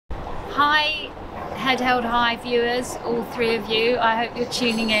Hi, Head Held High viewers, all three of you. I hope you're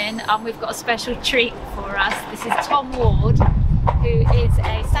tuning in. We've got a special treat for us. This is Tom Ward, who is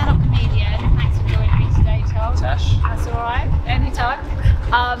a stand-up comedian. Thanks for joining me today, Tom. Tash. That's all right, anytime.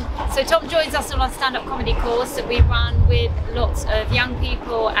 So Tom joins us on our stand-up comedy course that we run with lots of young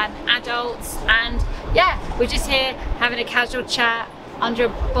people and adults. And yeah, we're just here having a casual chat under a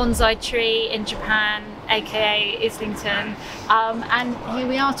bonsai tree in Japan, aka Islington, and here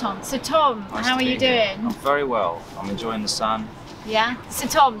we are, Tom. So Tom, Nice how are you doing? I'm very well. I'm enjoying the sun. Yeah. So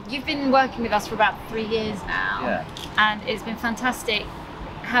Tom, you've been working with us for about 3 years now, Yeah. and it's been fantastic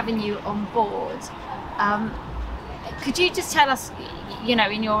having you on board. Could you just tell us, you know,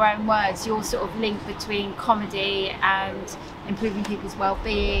 in your own words, your sort of link between comedy and improving people's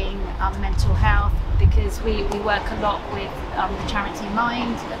well-being, mental health? Because we work a lot with the charity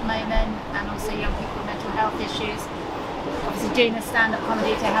Mind at the moment, and also young people with mental health issues. Obviously doing the stand-up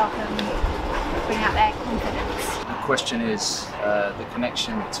comedy to help them bring out their confidence. The question is the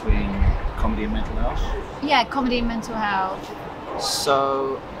connection between comedy and mental health. Yeah, comedy and mental health.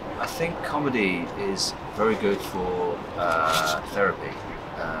 So I think comedy is very good for therapy.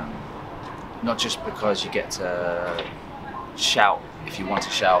 Not just because you get to shout if you want to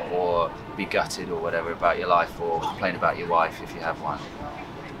shout, or be gutted or whatever about your life, or complain about your wife if you have one,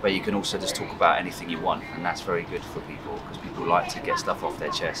 but you can also just talk about anything you want, and that's very good for people because people like to get stuff off their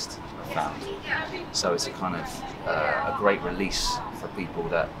chest, I've found. So it's a kind of a great release for people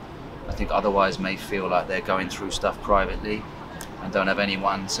that I think otherwise may feel like they're going through stuff privately and don't have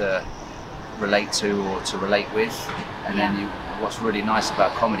anyone to relate to or to relate with. And then what's really nice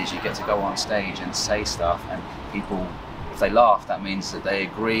about comedy is you get to go on stage and say stuff, and people, if they laugh, that means that they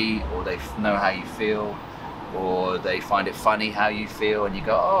agree, or they know how you feel, or they find it funny how you feel, and you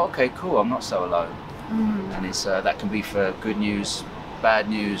go, oh, okay, cool, I'm not so alone. And it's that can be for good news, bad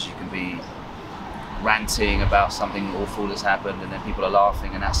news. You can be ranting about something awful that's happened, and then people are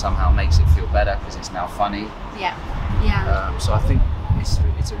laughing, and that somehow makes it feel better because it's now funny. So I think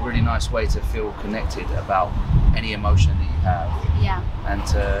it's a really nice way to feel connected about any emotion that you have, and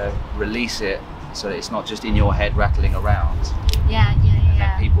to release it so that it's not just in your head rattling around. And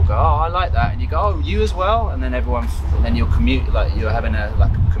then people go, oh, I like that, and you go, oh, you as well, and then everyone, and then you're having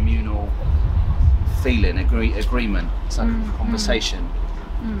a communal feeling, agreement. It's like a conversation,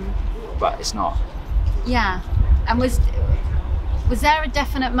 but it's not. Yeah. And was there a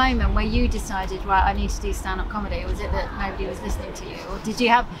definite moment where you decided, right, I need to do stand-up comedy, or was it that nobody was listening to you, or did you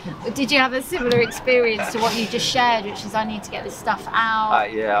have a similar experience to what you just shared, which is I need to get this stuff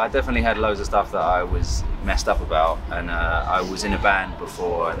out? Yeah, I definitely had loads of stuff that I was messed up about, and I was in a band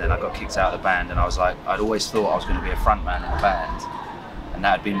before, and then I got kicked out of the band, and I was like, I'd always thought I was going to be a frontman in a band, and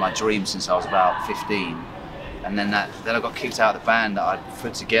that had been my dream since I was about 15, and then I got kicked out of the band that I'd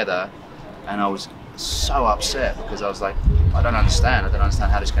put together, and I was so upset because I was like, I don't understand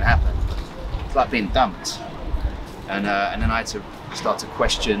how this can happen. It's like being dumped. And then I had to start to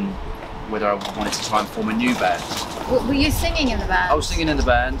question whether I wanted to try and form a new band. Were you singing in the band? I was singing in the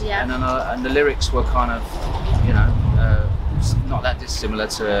band, and the lyrics were kind of, you know, not that dissimilar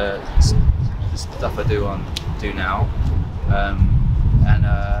to the stuff I do now. And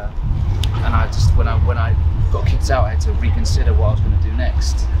I just, when I got kicked out, I had to reconsider what I was going to do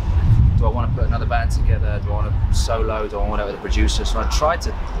next. Do I want to put another band together? Do I want to solo? Do I want to work with a producer? So I tried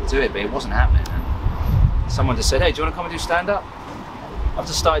to do it, but it wasn't happening. And someone just said, hey, do you want to come and do stand-up? I've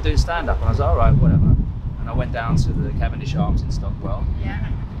just started doing stand-up, and I was like, all right, whatever. And I went down to the Cavendish Arms in Stockwell.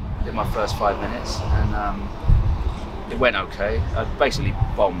 Did my first 5 minutes, and it went okay. I basically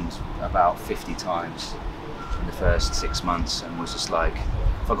bombed about 50 times in the first 6 months, and was just like,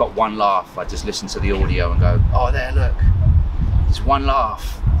 if I got one laugh, I'd just listen to the audio and go, oh, there, look, it's one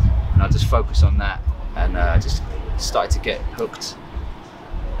laugh. And I just focus on that, and just started to get hooked.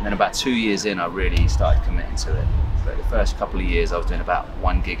 And then about 2 years in, I really started committing to it. But the first couple of years, I was doing about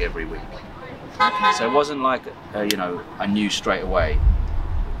 1 gig every week. So it wasn't like, you know, I knew straight away,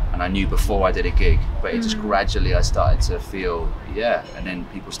 and I knew before I did a gig, but it just gradually I started to feel, and then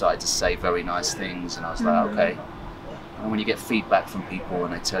people started to say very nice things, and I was like, okay. And when you get feedback from people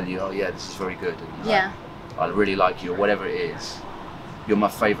and they tell you, oh yeah, this is very good, and you're like, I really like you, or whatever it is, you're my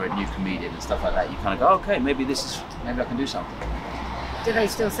favourite new comedian and stuff like that, you kind of go, okay, maybe I can do something. Do they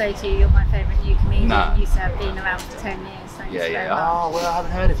still say to you, you're my favourite new comedian? Nah. You said been around for 10 years, thanks very much. Oh, well, I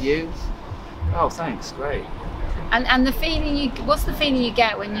haven't heard of you. Oh, thanks, great. And the feeling what's the feeling you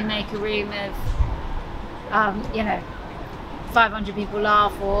get when you make a room of, you know, 500 people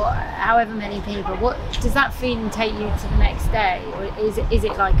laugh, or however many people? What does that feeling take you to the next day, or is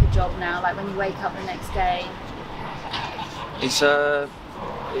it like a job now? Like when you wake up the next day? It's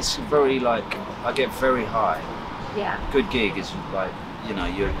it's very like, I get very high. Yeah. Good gig is like, you know,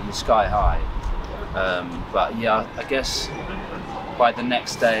 you're sky high. But yeah, I guess by the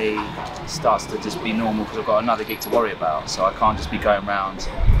next day it starts to just be normal because I've got another gig to worry about. So I can't just be going around.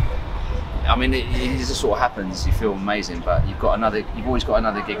 I mean, it just sort of happens. You feel amazing, but you've always got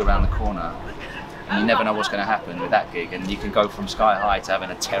another gig around the corner, and you never know what's going to happen with that gig. And you can go from sky high to having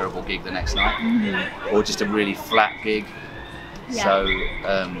a terrible gig the next night, or just a really flat gig. Yeah. So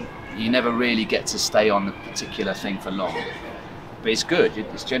you never really get to stay on the particular thing for long. But it's good.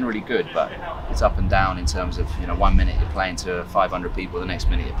 It's generally good, but it's up and down in terms of, you know, 1 minute you're playing to 500 people, the next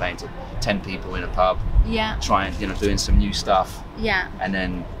minute you're playing to 10 people in a pub. Yeah. Trying, you know, doing some new stuff. Yeah. And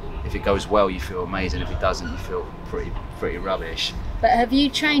then if it goes well, you feel amazing. If it doesn't, you feel pretty rubbish. But have you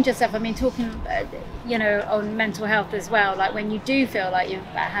trained yourself? I mean, talking, you know, on mental health as well. Like when you do feel like you've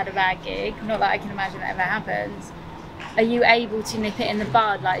had a bad gig, not that I can imagine that ever happens. Are you able to nip it in the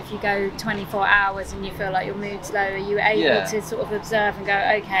bud? Like if you go 24 hours and you feel like your mood's low, are you able to sort of observe and go,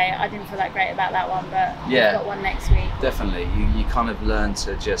 okay, I didn't feel that great about that one, but I've got one next week? Definitely. You kind of learn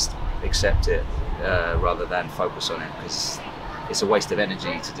to just accept it rather than focus on it, because it's a waste of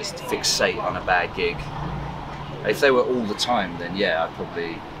energy to just fixate on a bad gig. If they were all the time, then yeah, I'd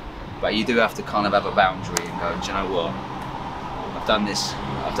probably, but you do have to kind of have a boundary and go, do you know what? I've done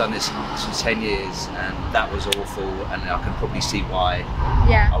this for 10 years and that was awful, and I can probably see why.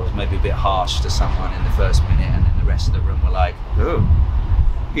 Yeah. I was maybe a bit harsh to someone in the first minute, and then the rest of the room were like, oh,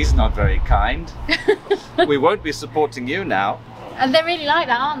 he's not very kind. We won't be supporting you now. And they're really like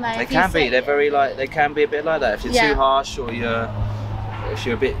that, aren't they? They can be. They're very like. They can be a bit like that. If you're too harsh, or if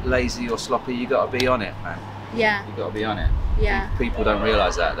you're a bit lazy or sloppy, you got to be on it, man. Yeah. You got to be on it. Yeah. People don't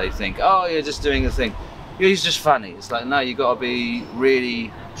realise that. They think, oh, you're just doing a thing. He's just funny. It's like, no, you got to be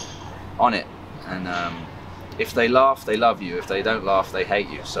really on it. And if they laugh, they love you. If they don't laugh, they hate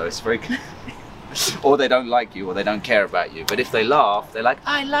you. So it's very. Or they don't like you, or they don't care about you. But if they laugh, they're like,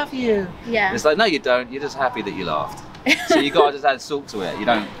 I love you. Yeah. And it's like, no, you don't. You're just happy that you laughed. So you got to just add salt to it. You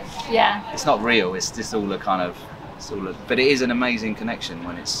don't. Yeah. It's not real. It's just all a kind of. But it is an amazing connection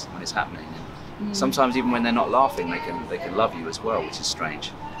when it's happening. And sometimes even when they're not laughing, they can love you as well, which is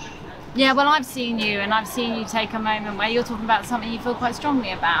strange. Yeah. Well, I've seen you take a moment where you're talking about something you feel quite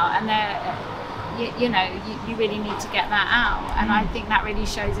strongly about, and you really need to get that out. And I think that really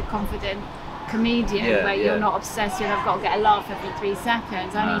shows a confident comedian where you're not obsessed with, I've got to get a laugh every 3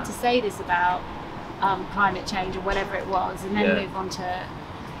 seconds. I need to say this about climate change or whatever it was, and then move on to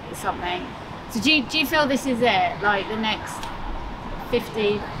something. So do you feel this is it, like the next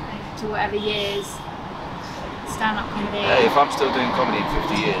 50 to whatever years stand-up comedy? If I'm still doing comedy in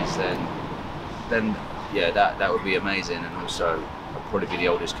 50 years, then yeah, that would be amazing. And also I'll probably be the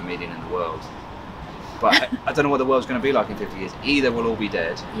oldest comedian in the world. But I don't know what the world's going to be like in 50 years. Either we'll all be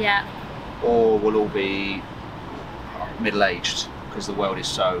dead, or we'll all be middle-aged, because the world is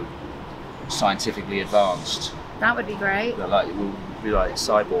so scientifically advanced. That would be great. Like we'll be like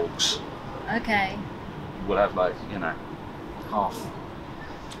cyborgs. Okay. We'll have like, you know, half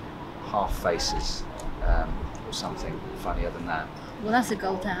faces, or something funnier than that. Well, that's a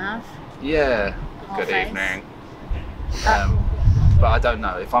goal to have. Yeah. Good evening. But I don't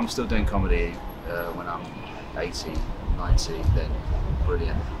know if I'm still doing comedy when I'm 80, 90. Then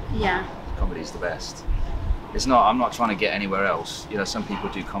brilliant. Yeah. Comedy's the best. It's not. I'm not trying to get anywhere else. You know, some people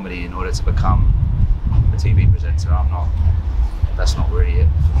do comedy in order to become a TV presenter. I'm not. That's not really it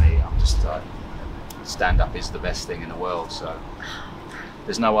for me. I'm just stand-up is the best thing in the world. So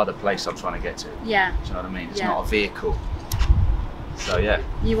there's no other place I'm trying to get to. Yeah. Do you know what I mean? It's not a vehicle. So yeah.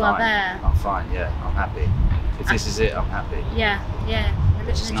 You are there. I'm fine. Yeah, I'm happy. If this is it, I'm happy. Yeah. Yeah.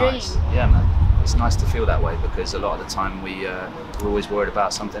 Which is a nice. dream. Yeah, man. It's nice to feel that way, because a lot of the time we're always worried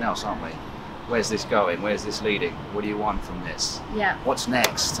about something else, aren't we? Where's this going? Where's this leading? What do you want from this? Yeah. What's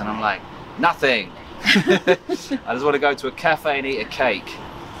next? And I'm like, nothing. I just want to go to a cafe and eat a cake.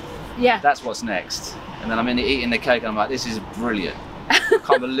 Yeah. That's what's next. And then I'm eating the cake and I'm like, this is brilliant. I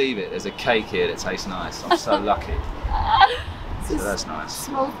can't believe it. There's a cake here that tastes nice. I'm so lucky. So that's nice.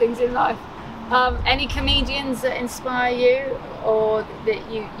 Small things in life. Any comedians that inspire you, or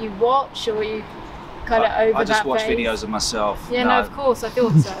that you watch, or you kind of over I just that watch phase? videos of myself. Yeah, no, of course, I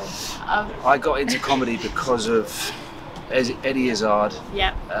thought so. I got into comedy because of Eddie Izzard,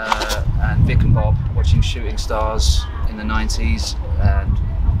 yeah, and Vic and Bob, watching Shooting Stars in the 90s, and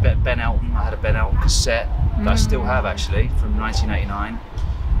Ben Elton. I had a Ben Elton cassette that I still have, actually, from 1989,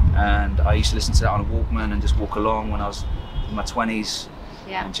 and I used to listen to that on a Walkman and just walk along when I was in my 20s,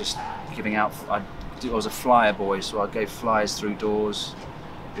 and just giving out. I was a flyer boy, so I gave flyers through doors.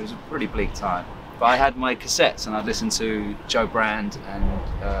 It was a pretty bleak time. But I had my cassettes and I'd listen to Joe Brand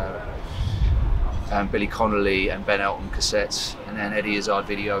and Billy Connolly and Ben Elton cassettes, and then Eddie Izzard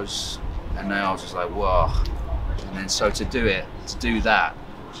videos, and then I was just like, whoa. And then so to do that,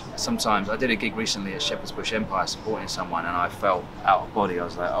 sometimes I did a gig recently at Shepherd's Bush Empire supporting someone, and I felt out of body. I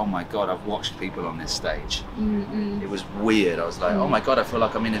was like, oh my God, I've watched people on this stage. It was weird. I was like, oh my God, I feel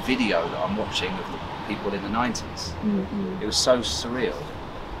like I'm in a video that I'm watching with people in the 90s. It was so surreal.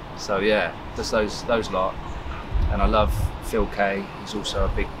 So yeah, just those lot. And I love Phil Kay. He's also a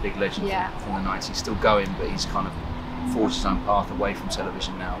big legend from the 90s. Still going, but he's kind of forged his own path away from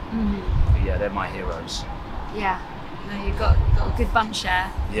television now. But yeah, they're my heroes. Yeah. No, you've got a good bunch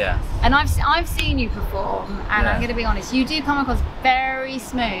there. Yeah. And I've seen you perform, and I'm going to be honest, you do come across very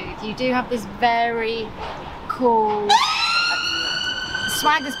smooth. You do have this very cool.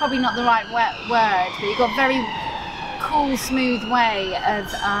 Swag is probably not the right word, but you've got very cool, smooth way of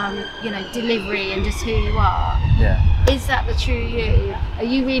delivery and just who you are. Yeah. Is that the true you? Are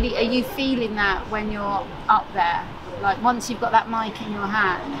you feeling that when you're up there? Like once you've got that mic in your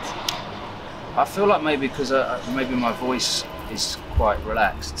hand? I feel like maybe because maybe my voice is quite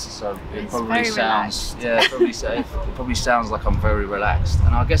relaxed, so it probably sounds it probably sounds like I'm very relaxed,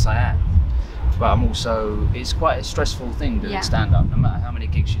 and I guess I am. But I'm also, it's quite a stressful thing doing stand-up. No matter how many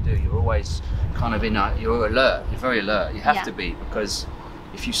gigs you do, you're always kind of you're alert. You're very alert. You have to be, because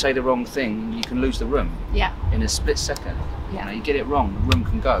if you say the wrong thing, you can lose the room. In a split second. You get it wrong, the room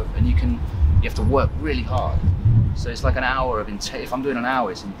can go, and you have to work really hard. So it's like an hour of if I'm doing an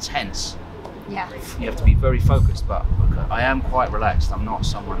hour, it's intense. You have to be very focused, but I am quite relaxed. I'm not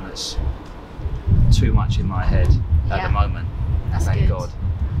someone that's too much in my head at the moment. That's Thank good. God.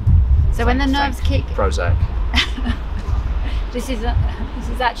 So when the nerves kick, Prozac. this is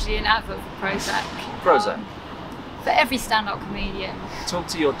actually an advert for Prozac. Prozac. For every stand-up comedian. Talk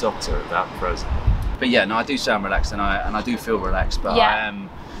to your doctor about Prozac. But yeah, no, I do sound relaxed, and I do feel relaxed, but I'm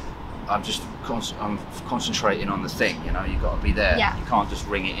concentrating on the thing. You got to be there. You can't just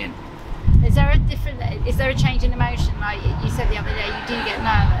ring it in. Is there a change in emotion? Like you said the other day, you do get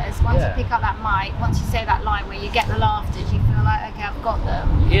nervous. Once you pick up that mic, once you say that line where you get the laughter, you feel like, okay, I've got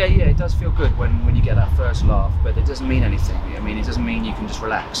them. Yeah, it does feel good when you get that first laugh, but it doesn't mean anything. I mean, it doesn't mean you can just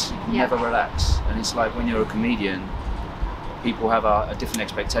relax. You can never relax. And it's like when you're a comedian, people have a different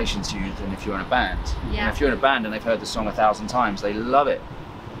expectation to you than if you're in a band. And if you're in a band and they've heard the song 1,000 times, they love it.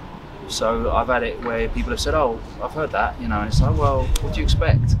 So I've had it where people have said, oh, I've heard that, and it's like, well, what do you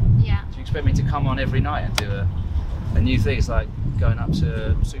expect? Do you expect me to come on every night and do a new thing? It's like going up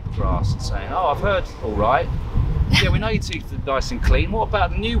to Supergrass and saying, oh, I've heard all right. Yeah, we know your teeth are nice and clean. What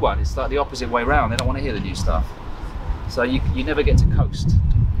about the new one? It's like the opposite way around. They don't want to hear the new stuff. So you never get to coast.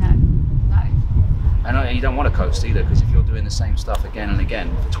 No. And you don't want to coast either, because if you're doing the same stuff again and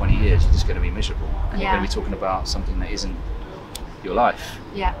again for 20 years, you're just going to be miserable. And you're going to be talking about something that isn't your life.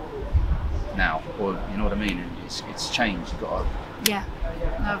 Now, or you know what I mean? And it's changed. You've got to.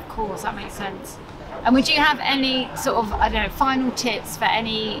 No, of course, that makes sense. And would you have any sort of, I don't know, final tips for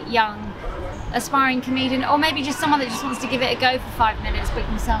any young aspiring comedian, or maybe just someone that just wants to give it a go for 5 minutes, book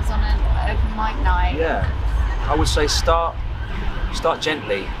themselves on an open mic night? I would say start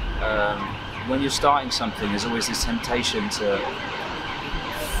gently. When you're starting something, there's always this temptation to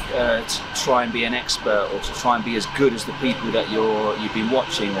try and be an expert, or to try and be as good as the people that you've been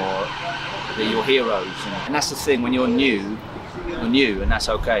watching, or that your heroes. And that's the thing, when you're new, and that's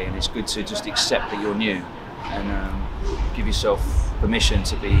okay, and it's good to just accept that you're new and give yourself permission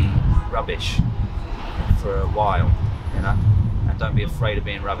to be rubbish for a while, and don't be afraid of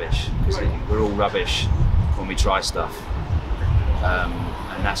being rubbish, because we're all rubbish when we try stuff,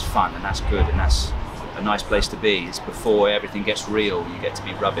 and that's fun, and that's good, and that's a nice place to be. It's before everything gets real, you get to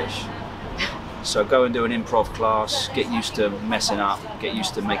be rubbish. So go and do an improv class, get used to messing up, get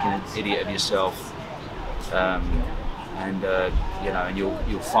used to making an idiot of yourself, and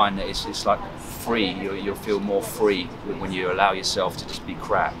you'll find that it's like free. You'll feel more free when you allow yourself to just be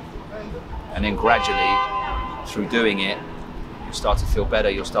crap. And then gradually, through doing it, you'll start to feel better.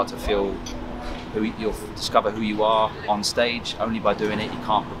 You'll start to feel you'll discover who you are on stage only by doing it. You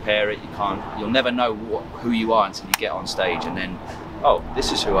can't prepare it. You'll never know who you are until you get on stage, and then, oh,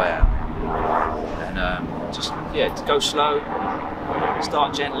 this is who I am. And just go slow,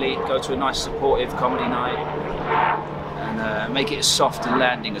 start gently, go to a nice supportive comedy night, and make it as soft and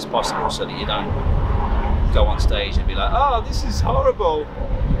landing as possible, so that you don't go on stage and be like, oh, this is horrible.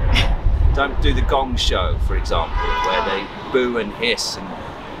 Don't do the Gong Show, for example, where they boo and hiss and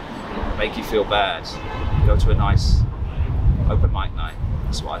make you feel bad. Go to a nice open mic night.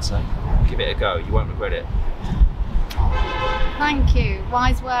 That's what I'd say. Give it a go. You won't regret it. Thank you.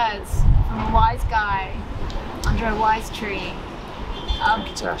 Wise words from a wise guy under a wise tree. Thank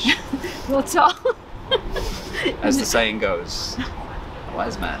you, Tash. Well, Tom. As the saying goes, a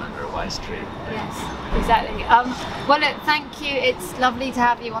wise man under a wise tree. Yes, exactly. Well, look, thank you. It's lovely to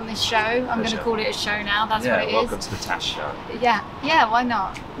have you on this show. I'm going to call it a show now. That's what it is. Welcome to the Tash Show. Yeah. Why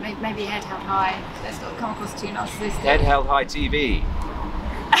not? Maybe head held high. Let's not come across too narcissistic. Head held high TV.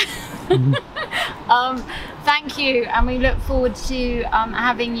 Thank you, and we look forward to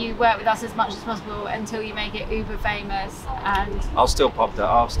having you work with us as much as possible until you make it uber famous. And I'll still pop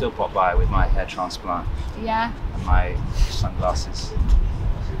by with my hair transplant. Yeah. And my sunglasses.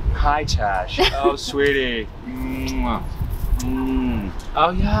 Hi, Tash. Oh, sweetie. Mwah.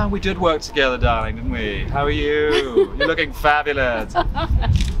 Oh yeah, we did work together, darling, didn't we? How are you? You're looking fabulous.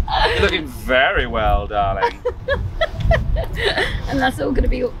 You're looking very well, darling. And that's all going to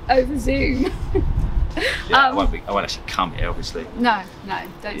be over Zoom. Yeah, I won't actually come here, obviously. No,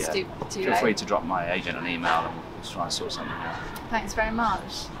 don't stoop too Feel low. free to drop my agent an email and we'll try and sort something out. Thanks very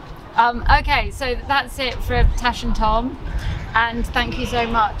much. Okay, so that's it for Tash and Tom, and thank you so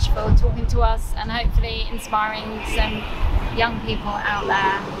much for talking to us and hopefully inspiring some young people out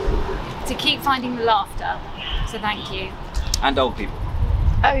there to keep finding the laughter. So thank you. And old people.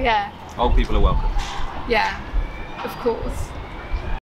 Oh yeah. Old people are welcome. Yeah, of course.